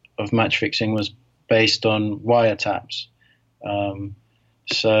evidence of match fixing was based on wiretaps.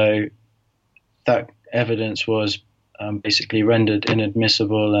 So that evidence was basically rendered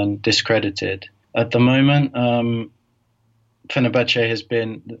inadmissible and discredited. At the moment, Fenerbahce has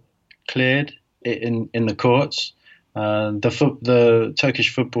been cleared in the courts. The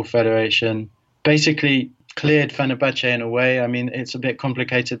Turkish Football Federation basically cleared Fenerbahce in a way. I mean, it's a bit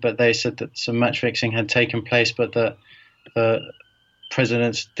complicated, but they said that some match fixing had taken place, but the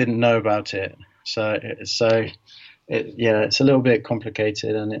presidents didn't know about it. So it's a little bit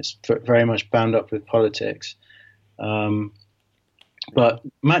complicated, and it's very much bound up with politics. But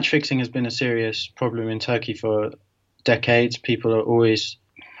match fixing has been a serious problem in Turkey for decades. People have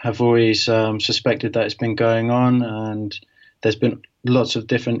always suspected that it's been going on, and there's been lots of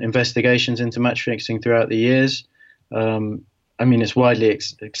different investigations into match fixing throughout the years. I mean, it's widely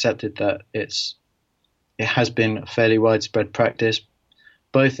accepted that it has been a fairly widespread practice,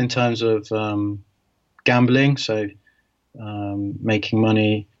 both in terms of gambling, so making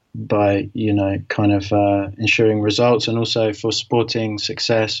money by ensuring results, and also for sporting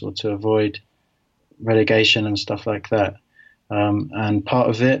success or to avoid relegation and stuff like that. And part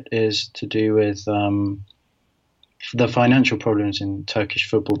of it is to do with the financial problems in Turkish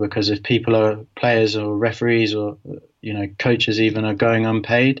football, because if players or referees or coaches even are going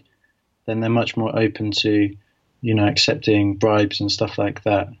unpaid, then they're much more open to accepting bribes and stuff like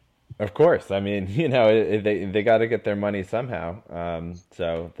that. Of course, I mean, they got to get their money somehow,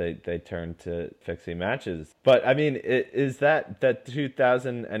 so they turn to fixing matches. But I mean, is that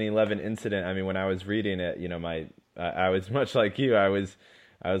 2011 incident? I mean, when I was reading it, I was much like you. I was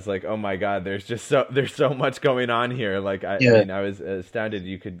like, oh my God, there's so much going on here. Like, I mean, I was astounded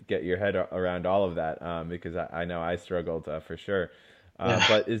you could get your head around all of that, because I know I struggled for sure.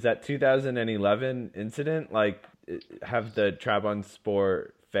 But is that 2011 incident, like, have the Trabzonspor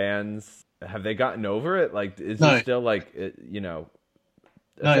fans, have they gotten over it? Like, is it still like,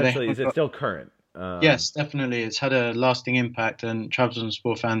 essentially, is it still current? Yes, definitely. It's had a lasting impact, and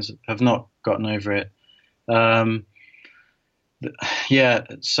Trabzonspor fans have not gotten over it.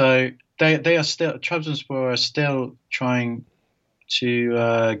 So they are still, Trabzonspor are still trying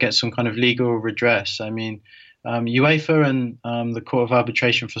to get some kind of legal redress. I mean, UEFA and the Court of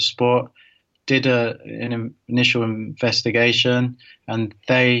Arbitration for Sport did an initial investigation, and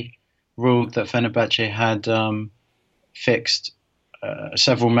they ruled that Fenerbahce had fixed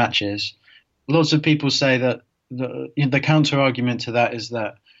several matches. Lots of people say that the counter argument to that is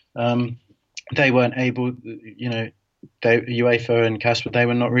that they weren't able, UEFA and Casper, they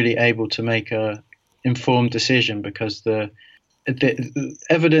were not really able to make a informed decision because the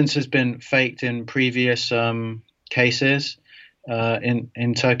evidence has been faked in previous cases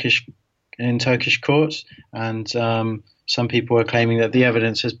in Turkish courts, and some people are claiming that the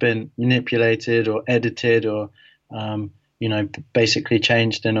evidence has been manipulated or edited or basically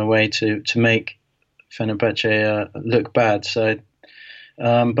changed in a way to make Fenerbahce look bad. So,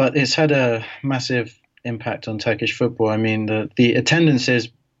 but it's had a massive impact on Turkish football. I mean, the attendances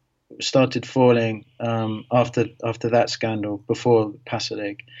started falling after that scandal, before Pasa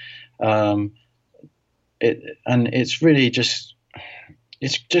League. It's really just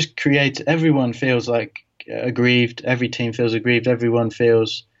created. Everyone feels like aggrieved. Every team feels aggrieved. Everyone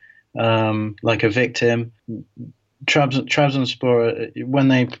feels like a victim. Trabzonspor, when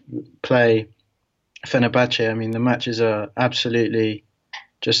they play Fenerbahce, I mean, the matches are absolutely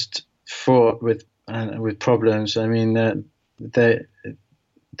just fraught with problems. I mean,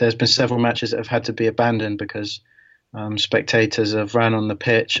 there's been several matches that have had to be abandoned because spectators have ran on the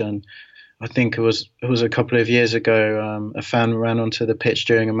pitch, and I think it was a couple of years ago, a fan ran onto the pitch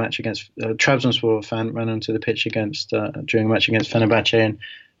during a match against Trabzonspor. Fan ran onto the pitch during a match against Fenerbahce, and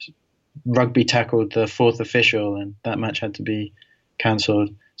rugby tackled the fourth official, and that match had to be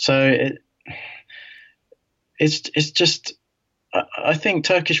cancelled. So it's just, I think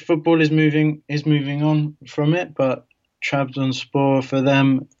Turkish football is moving on from it, but Trabzonspor, for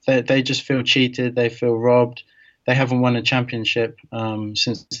them, they just feel cheated. They feel robbed. They haven't won a championship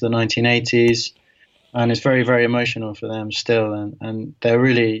since the 1980s, and it's very, very emotional for them still. And they're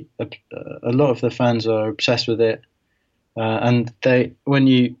really, a lot of the fans are obsessed with it. And when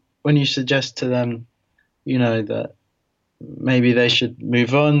you suggest to them, that maybe they should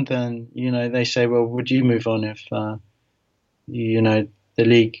move on, then they say, well, would you move on if the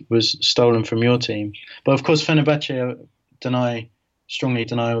league was stolen from your team? But of course, Fenerbahce strongly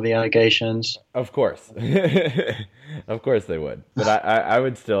deny all the allegations. Of course, of course they would. But I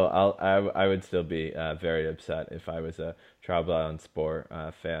would still, I would still be very upset if I was a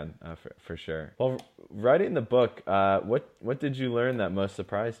Trabzonspor fan, for sure. Well, writing the book, what did you learn that most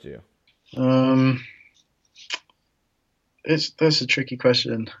surprised you? That's a tricky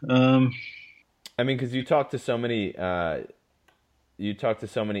question. I mean, because you talk to so many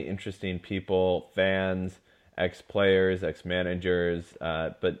interesting people, fans, ex-players, ex-managers,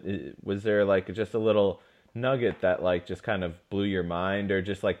 but was there like just a little nugget that like just kind of blew your mind, or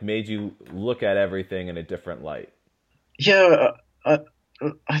just like made you look at everything in a different light? Yeah, I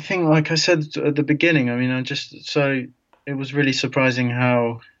think, like I said at the beginning, I mean, it was really surprising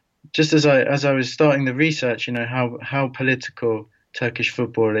how, just as I was starting the research, how political Turkish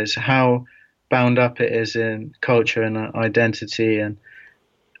football is, how bound up it is in culture and identity, and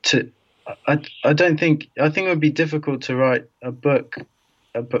I think it would be difficult to write a book.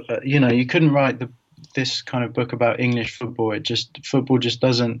 You couldn't write this kind of book about English football. Football just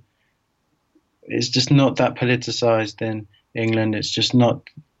doesn't. It's just not that politicized in England. It's just not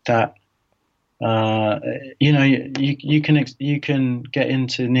that. You can get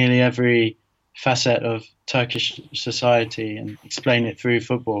into nearly every facet of Turkish society and explain it through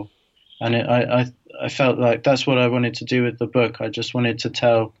football, and I felt like that's what I wanted to do with the book. I just wanted to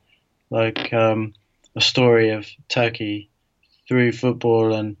tell a story of Turkey through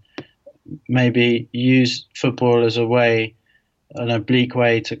football, and maybe use football as an oblique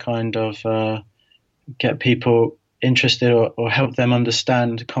way to kind of get people interested or help them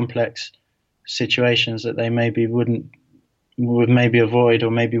understand complex situations that they maybe would maybe avoid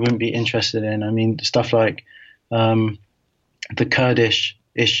or maybe wouldn't be interested in. I mean, stuff like the Kurdish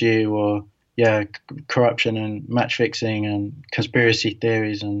issue, or corruption and match fixing and conspiracy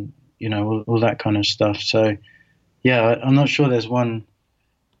theories, and all that kind of stuff. So I'm not sure there's one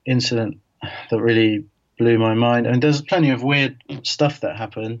incident that really blew my mind. And there's plenty of weird stuff that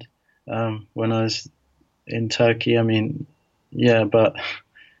happened when I was in Turkey. I mean, but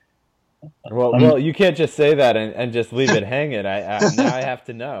well, you can't just say that and just leave it hanging. Now I have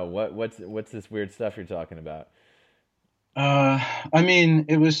to know what's this weird stuff you're talking about. I mean,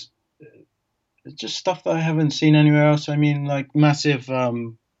 it was just stuff that I haven't seen anywhere else. I mean, like massive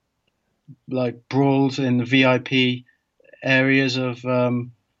like brawls in the VIP areas of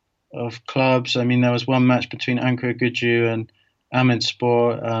clubs. I mean, there was one match between Ankara Gücü and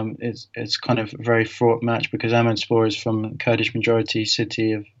Ahmedspor. It's kind of a very fraught match because Ahmedspor is from the Kurdish majority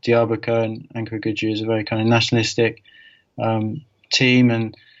city of Diyarbakir, and Ankara-Gucci is a very kind of nationalistic team.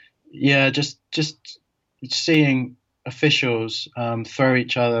 And yeah, just seeing officials throw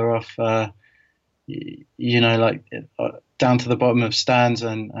each other off, like down to the bottom of stands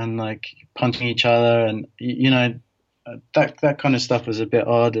and like punching each other, and that kind of stuff was a bit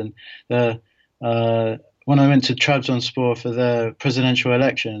odd. And the when I went to Trabzonspor for the presidential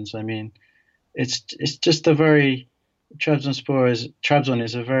elections, I mean, it's just a very Trabzon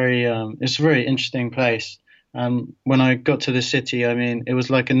is a very it's a very interesting place. When I got to the city, I mean, it was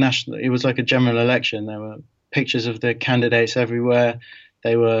like a general election. There were pictures of the candidates everywhere.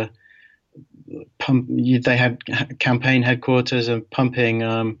 They were they had campaign headquarters and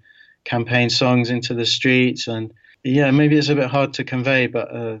pumping campaign songs into the streets. And yeah, maybe it's a bit hard to convey,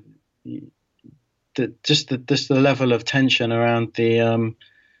 but just the level of tension around the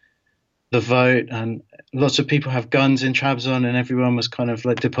vote, and lots of people have guns in Trabzon, and everyone was kind of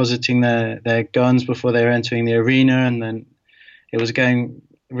like depositing their guns before they were entering the arena, and then it was getting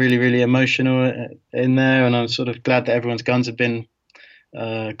really, really emotional in there. And I'm sort of glad that everyone's guns have been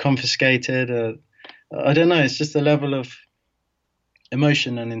confiscated. I don't know. It's just the level of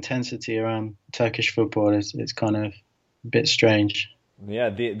emotion and intensity around Turkish football is kind of a bit strange.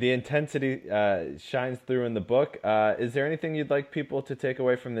 Yeah, the intensity shines through in the book. Is there anything you'd like people to take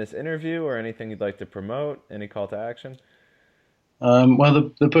away from this interview, or anything you'd like to promote? Any call to action?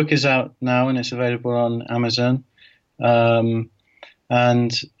 Well, the book is out now and it's available on Amazon. And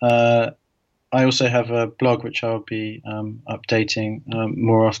I also have a blog which I'll be updating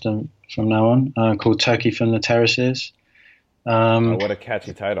more often from now on, called Turkey from the Terraces. What a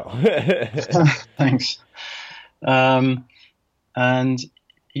catchy title. Thanks. And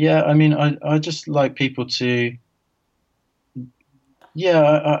yeah, I mean, I just like people to,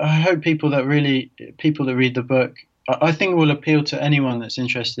 I hope people that read the book, I think it will appeal to anyone that's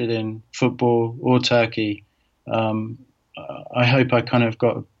interested in football or Turkey. I hope I kind of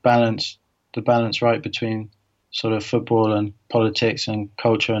got the balance right between sort of football and politics and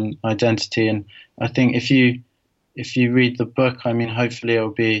culture and identity. And I think if you read the book, I mean, hopefully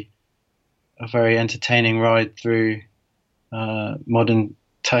it'll be a very entertaining ride through modern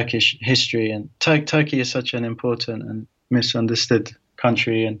Turkish history. And Turkey is such an important and misunderstood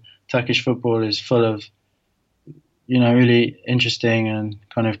country, and Turkish football is full of, really interesting and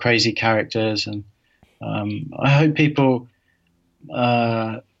kind of crazy characters. And I hope people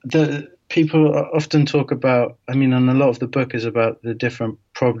often talk about, I mean, and a lot of the book is about the different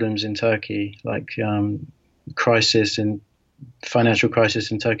problems in Turkey, like financial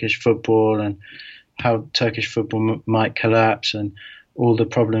crisis in Turkish football, and how Turkish football might collapse, and all the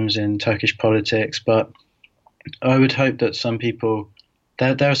problems in Turkish politics. But I would hope that some people,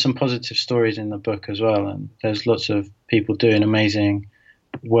 there are some positive stories in the book as well, and there's lots of people doing amazing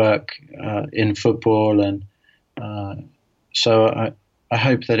work in football, and so I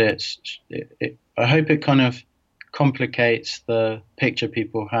hope that I hope it kind of complicates the picture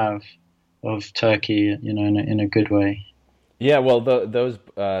people have of Turkey, in a good way. Yeah, well, those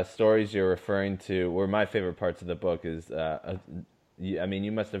stories you're referring to were my favorite parts of the book. I mean,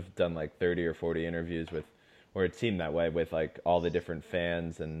 you must have done like 30 or 40 interviews or it seemed that way, with like all the different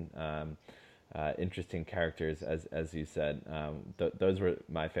fans and interesting characters, as you said. Those were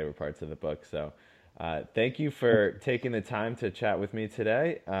my favorite parts of the book. So thank you for taking the time to chat with me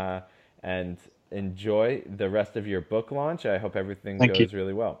today, and enjoy the rest of your book launch. I hope everything goes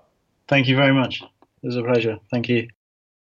really well. Thank you very much. It was a pleasure. Thank you.